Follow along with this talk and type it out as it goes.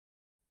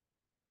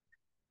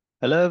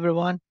Hello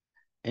everyone.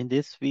 In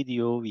this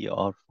video, we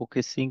are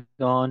focusing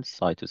on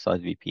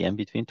side-to-side VPN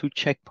between two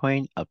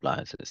checkpoint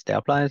appliances. The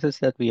appliances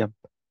that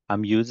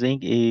I'm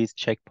using is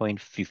checkpoint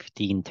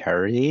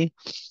 1530.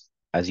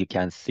 As you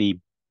can see,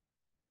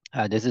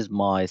 this is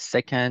my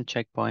second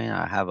checkpoint.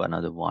 I have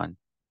another one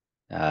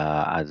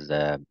as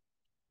a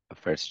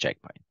first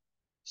checkpoint.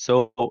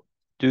 So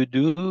to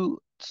do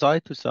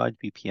side-to-side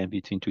VPN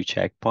between two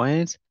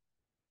checkpoints,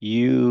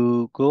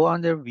 you go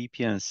on the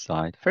VPN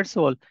site. First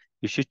of all,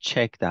 you should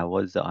check that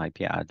what is the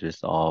IP address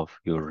of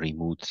your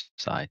remote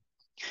site.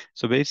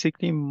 So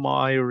basically,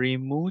 my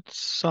remote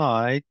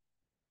site,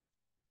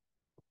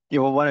 if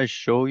I want to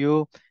show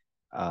you,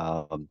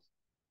 um,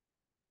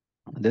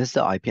 this is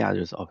the IP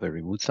address of a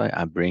remote site.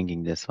 I'm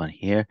bringing this one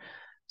here.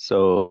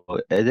 So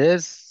it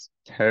is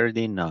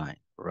 39,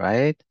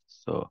 right?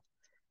 So,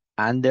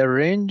 and the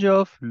range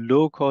of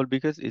local,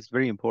 because it's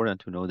very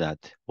important to know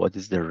that what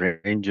is the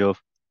range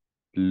of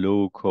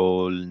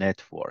local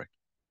network.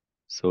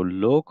 So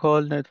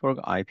local network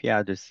IP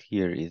address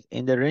here is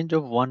in the range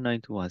of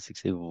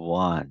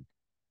 192.168.1.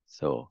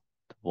 So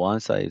one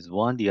side is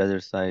 1, the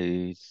other side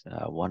is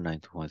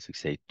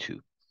 192.168.2.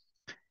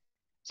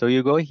 So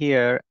you go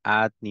here,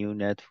 add new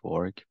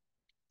network,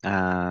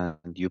 and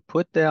you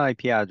put the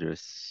IP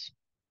address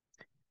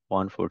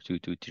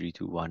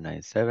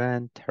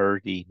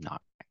 142.232.197.39.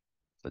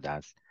 So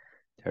that's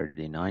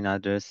 39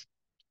 address.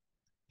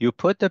 You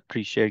put the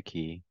pre-share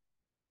key.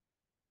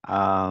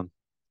 Um,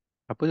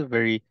 I put a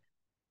very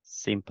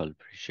simple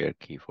pre-share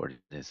key for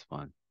this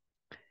one.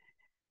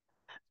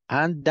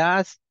 And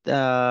that's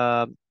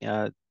the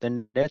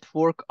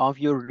network of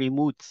your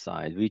remote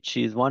side, which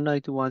is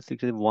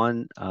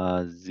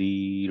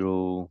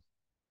 192.168.1.0,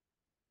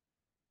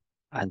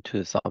 and to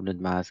the subnet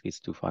mask is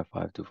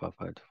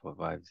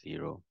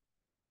 255.255.255.0.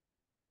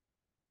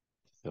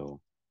 So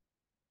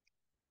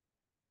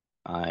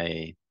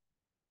I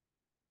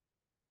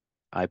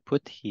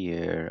put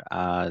here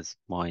as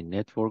my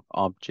network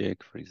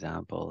object, for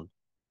example,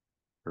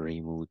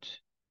 remote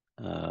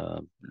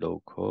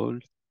local.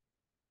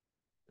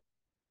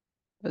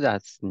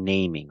 That's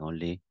naming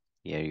only.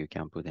 Here you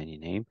can put any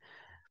name.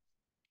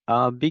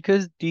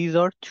 Because these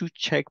are two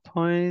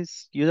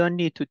checkpoints, you don't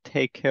need to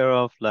take care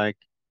of like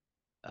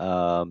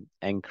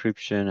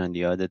encryption and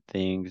the other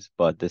things,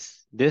 but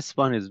this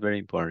one is very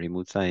important.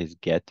 Remote sign is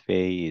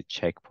gateway,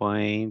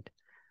 checkpoint,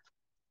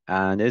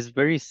 and it's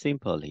very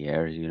simple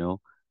here, you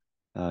know.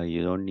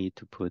 You don't need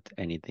to put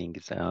anything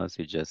else,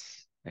 you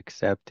just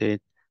accept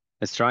it.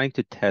 It's trying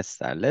to test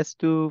that. Let's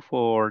do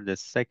for the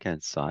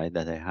second side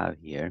that I have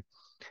here.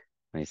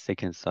 My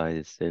second side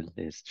is still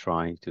is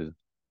trying to.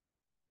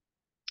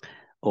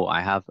 Oh,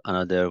 I have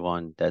another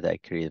one that I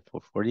created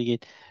for 40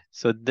 gig.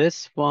 So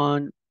this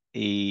one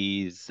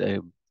is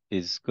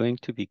going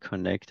to be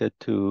connected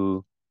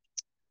to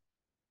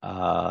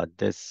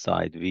this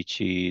side, which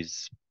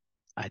is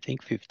I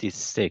think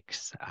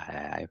 56,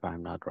 if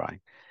I'm not right.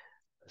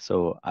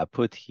 So I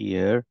put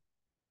here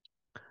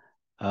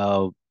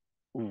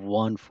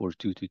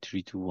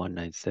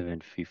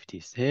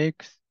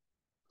 142.232.197.56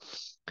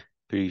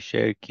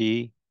 pre-share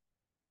key,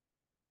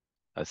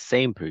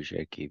 same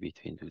pre-share key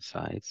between two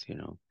sides, you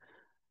know.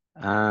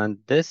 And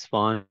this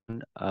one,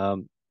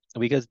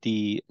 because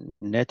the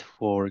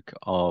network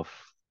of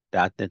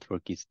that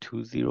network is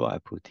 20, I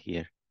put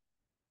here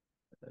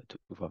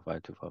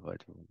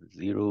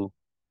 255.255.250.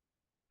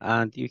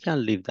 And you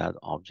can leave that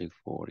object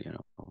for, you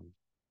know,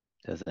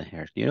 doesn't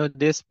hurt. You know,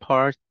 this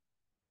part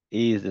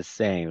is the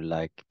same,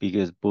 like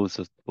because both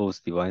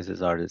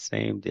devices are the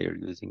same, they're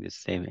using the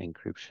same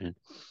encryption.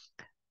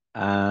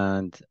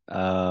 And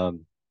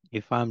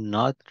if I'm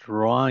not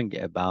wrong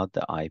about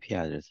the IP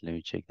address, let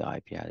me check the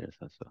IP address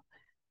also.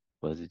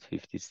 Was it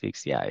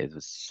 56? Yeah, it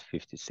was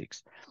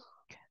 56.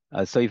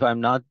 So if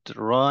I'm not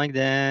wrong,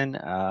 then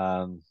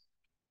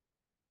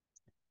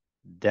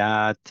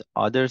that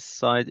other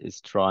side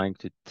is trying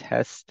to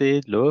test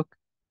it. Look,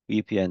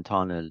 VPN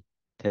tunnel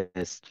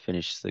test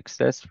finished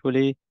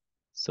successfully.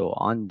 So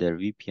on the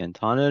VPN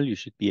tunnel, you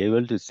should be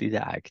able to see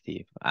the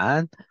active.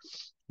 And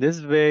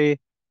this way,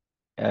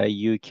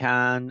 you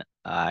can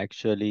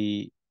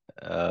actually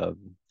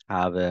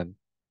have a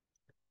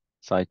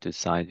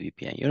side-to-side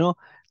VPN. You know,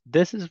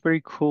 this is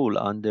very cool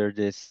under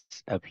this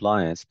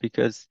appliance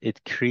because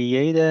it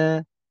create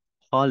a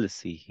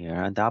policy here,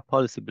 and that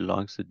policy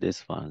belongs to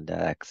this one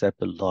that accept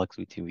the logs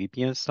between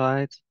VPN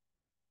sites.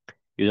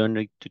 You don't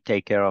need to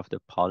take care of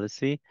the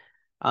policy.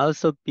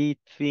 Also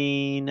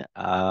between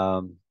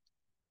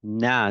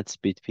NATs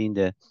between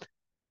the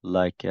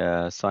like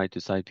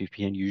side-to-side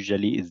VPN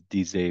usually is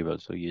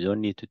disabled, so you don't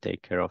need to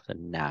take care of the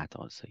NAT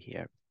also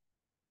here.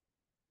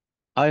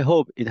 I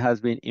hope it has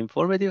been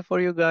informative for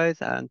you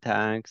guys, and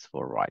thanks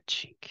for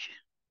watching.